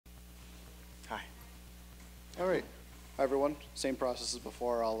All right. Hi, everyone. Same process as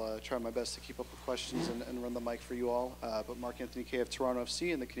before. I'll try my best to keep up with questions and run the mic for you all. But AnthonyKaye of Toronto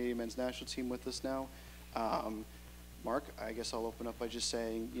FC and the Canadian men's national team with us now. Mark, I guess I'll open up by just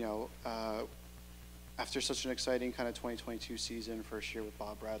saying, after such an exciting kind of 2022 season, first year with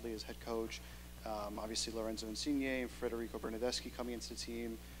Bob Bradley as head coach, obviously Lorenzo Insigne and Federico Bernardeschi coming into the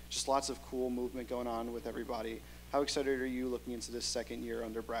team, just lots of cool movement going on with everybody. How excited are you looking into this second year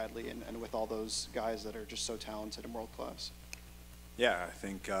under Bradley and with all those guys that are just so talented and world class? Yeah, I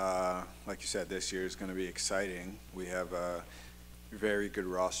think, like you said, this year is going to be exciting. We have a very good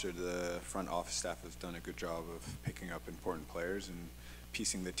roster. The front office staff has done a good job of picking up important players and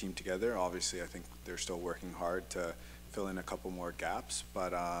piecing the team together. Obviously, I think they're still working hard to fill in a couple more gaps,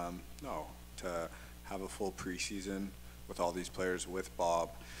 but no, to have a full preseason with all these players with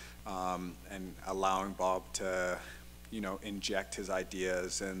Bob, and allowing Bob to, inject his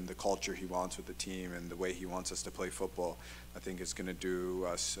ideas and the culture he wants with the team and the way he wants us to play football, I think it's going to do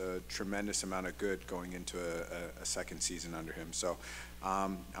us a tremendous amount of good going into a second season under him. So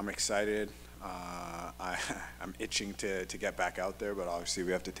I'm excited. I'm itching to get back out there, but obviously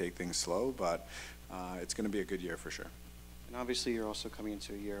we have to take things slow, but it's going to be a good year for sure. And obviously you're also coming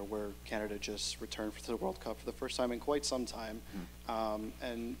into a year where Canada just returned to the World Cup for the first time in quite some time,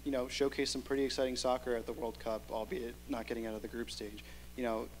 and showcased some pretty exciting soccer at the World Cup, albeit not getting out of the group stage.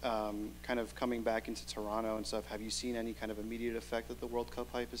 Kind of coming back into Toronto and stuff, have you seen any kind of immediate effect that the World Cup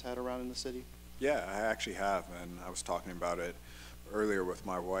hype has had around in the city? Yeah, I actually have, and I was talking about it earlier with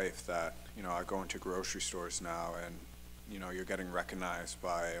my wife that, I go into grocery stores now and, you're getting recognized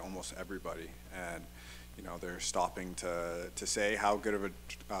by almost everybody, and they're stopping to say how good of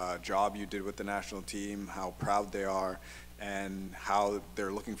a job you did with the national team, how proud they are, and how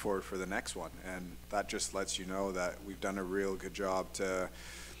they're looking forward for the next one. And that just lets you know that we've done a real good job to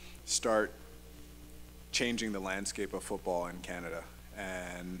start changing the landscape of football in Canada.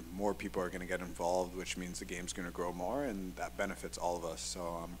 And more people are going to get involved, which means the game's going to grow more, and that benefits all of us. So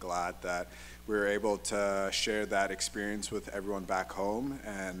I'm glad that we were able to share that experience with everyone back home,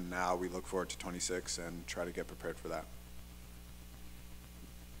 and now we look forward to 26 and try to get prepared for that.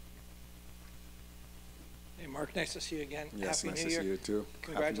 Hey, Mark, nice to see you again. Yes, Happy nice New to Year. see you too.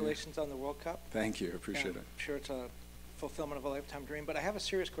 Congratulations on the World Cup. Thank you, appreciate it. I'm sure it's a fulfillment of a lifetime dream, but I have a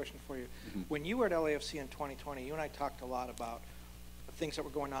serious question for you. When you were at LAFC in 2020, you and I talked a lot about things that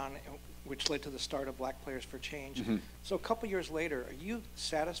were going on, which led to the start of Black Players for Change. So a couple years later, are you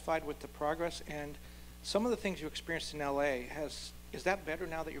satisfied with the progress? And some of the things you experienced in LA, is that better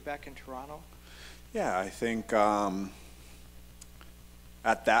now that you're back in Toronto? Yeah, I think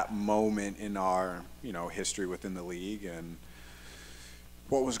at that moment in our history within the league and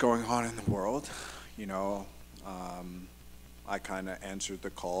what was going on in the world, I kind of answered the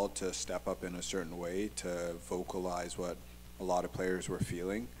call to step up in a certain way to vocalize what a lot of players were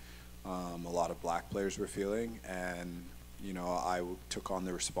feeling, a lot of Black players were feeling, and I took on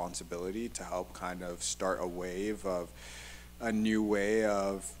the responsibility to help kind of start a wave of a new way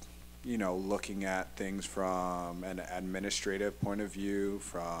of looking at things from an administrative point of view,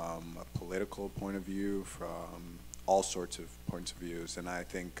 from a political point of view, from all sorts of points of views. And I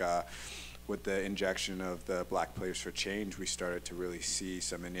think with the injection of the Black Players for Change, we started to really see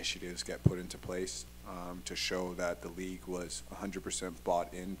some initiatives get put into place to show that the league was 100%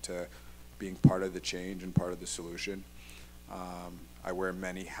 bought into being part of the change and part of the solution. I wear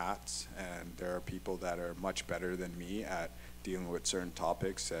many hats, and there are people that are much better than me at dealing with certain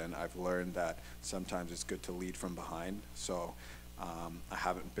topics, and I've learned that sometimes it's good to lead from behind. So I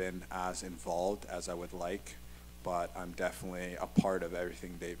haven't been as involved as I would like, but I'm definitely a part of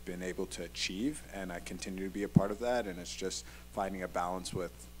everything they've been able to achieve, and I continue to be a part of that, and it's just finding a balance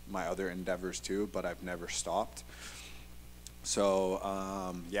with my other endeavors too, but I've never stopped. So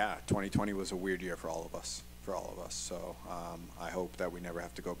yeah, 2020 was a weird year for all of us. So I hope that we never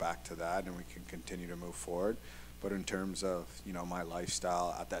have to go back to that and we can continue to move forward. But in terms of my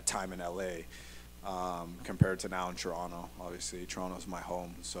lifestyle at that time in LA, compared to now in Toronto, obviously Toronto's my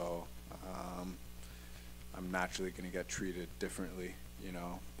home, so I'm naturally going to get treated differently,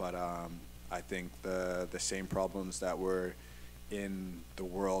 But I think the same problems that were in the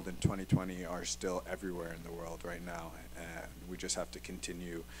world in 2020 are still everywhere in the world right now, and we just have to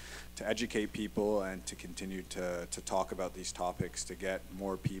continue to educate people and to continue to talk about these topics to get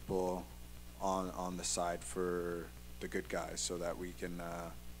more people on the side for the good guys, so that we can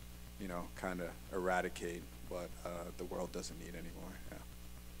kind of eradicate what the world doesn't need anymore. Yeah.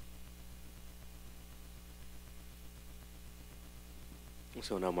 What's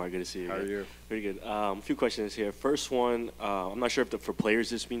going on, Mark? Good to see you. How are you? Pretty good. A few questions here. First one, I'm not sure if for players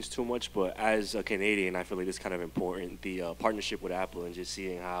this means too much, but as a Canadian, I feel like it's kind of important. The partnership with Apple and just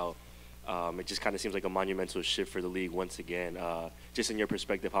seeing how it just kind of seems like a monumental shift for the league once again. Just in your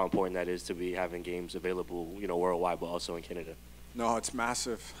perspective, how important that is to be having games available, worldwide, but also in Canada. No, it's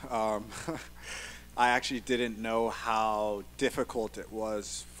massive. I actually didn't know how difficult it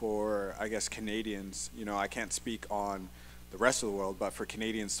was for, I guess, Canadians. I can't speak on the rest of the world, but for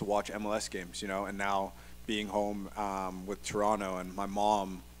Canadians to watch MLS games, and now being home with Toronto, and my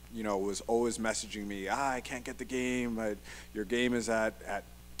mom, was always messaging me, I can't get the game, your game is at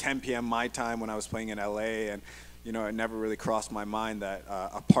 10 p.m. my time when I was playing in LA, and it never really crossed my mind that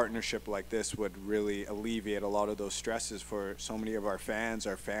a partnership like this would really alleviate a lot of those stresses for so many of our fans,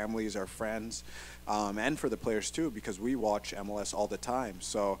 our families, our friends, and for the players too, because we watch MLS all the time.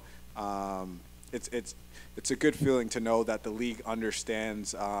 So it's a good feeling to know that the league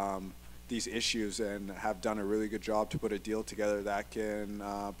understands these issues and have done a really good job to put a deal together that can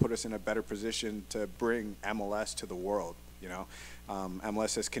put us in a better position to bring MLS to the world.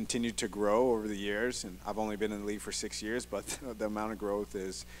 MLS has continued to grow over the years, and I've only been in the league for 6 years, but the amount of growth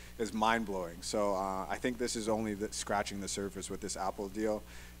is mind-blowing. So I think this is only scratching the surface with this Apple deal,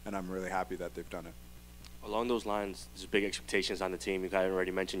 and I'm really happy that they've done it. Along those lines, there's big expectations on the team. You guys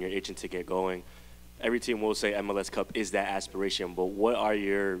already mentioned you're itching to get going. Every team will say MLS Cup is that aspiration, but what is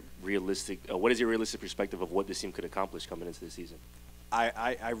your realistic perspective of what this team could accomplish coming into the season?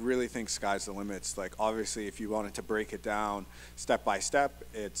 I really think sky's the limits. Like, obviously, if you wanted to break it down step by step,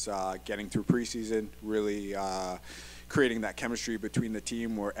 it's getting through preseason, really creating that chemistry between the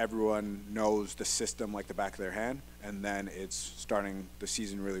team where everyone knows the system like the back of their hand, and then it's starting the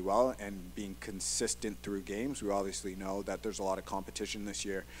season really well and being consistent through games. We obviously know that there's a lot of competition this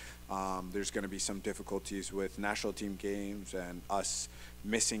year. There's going to be some difficulties with national team games and us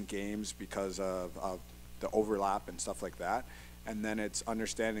missing games because of the overlap and stuff like that. And then it's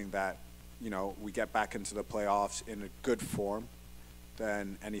understanding that, we get back into the playoffs in a good form,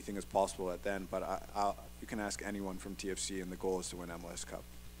 then anything is possible at then. But you can ask anyone from TFC, and the goal is to win MLS Cup.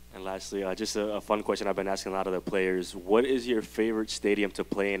 And lastly, just a fun question I've been asking a lot of the players. What is your favorite stadium to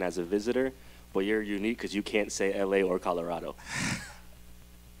play in as a visitor? But you're unique because you can't say LA or Colorado.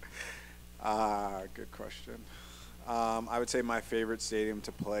 Good question. I would say my favorite stadium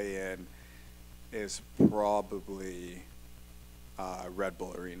to play in is probably Red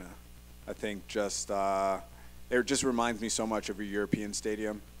Bull Arena. I think it just reminds me so much of a European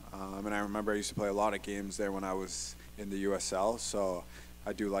stadium. And I remember I used to play a lot of games there when I was in the USL, so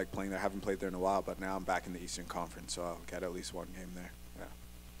I do like playing there. I haven't played there in a while, but now I'm back in the Eastern Conference, so I'll get at least one game there. Yeah.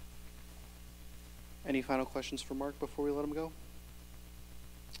 Any final questions for Mark before we let him go?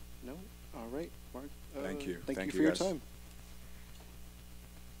 No? All right, Mark. Thank you. Thank you for your time.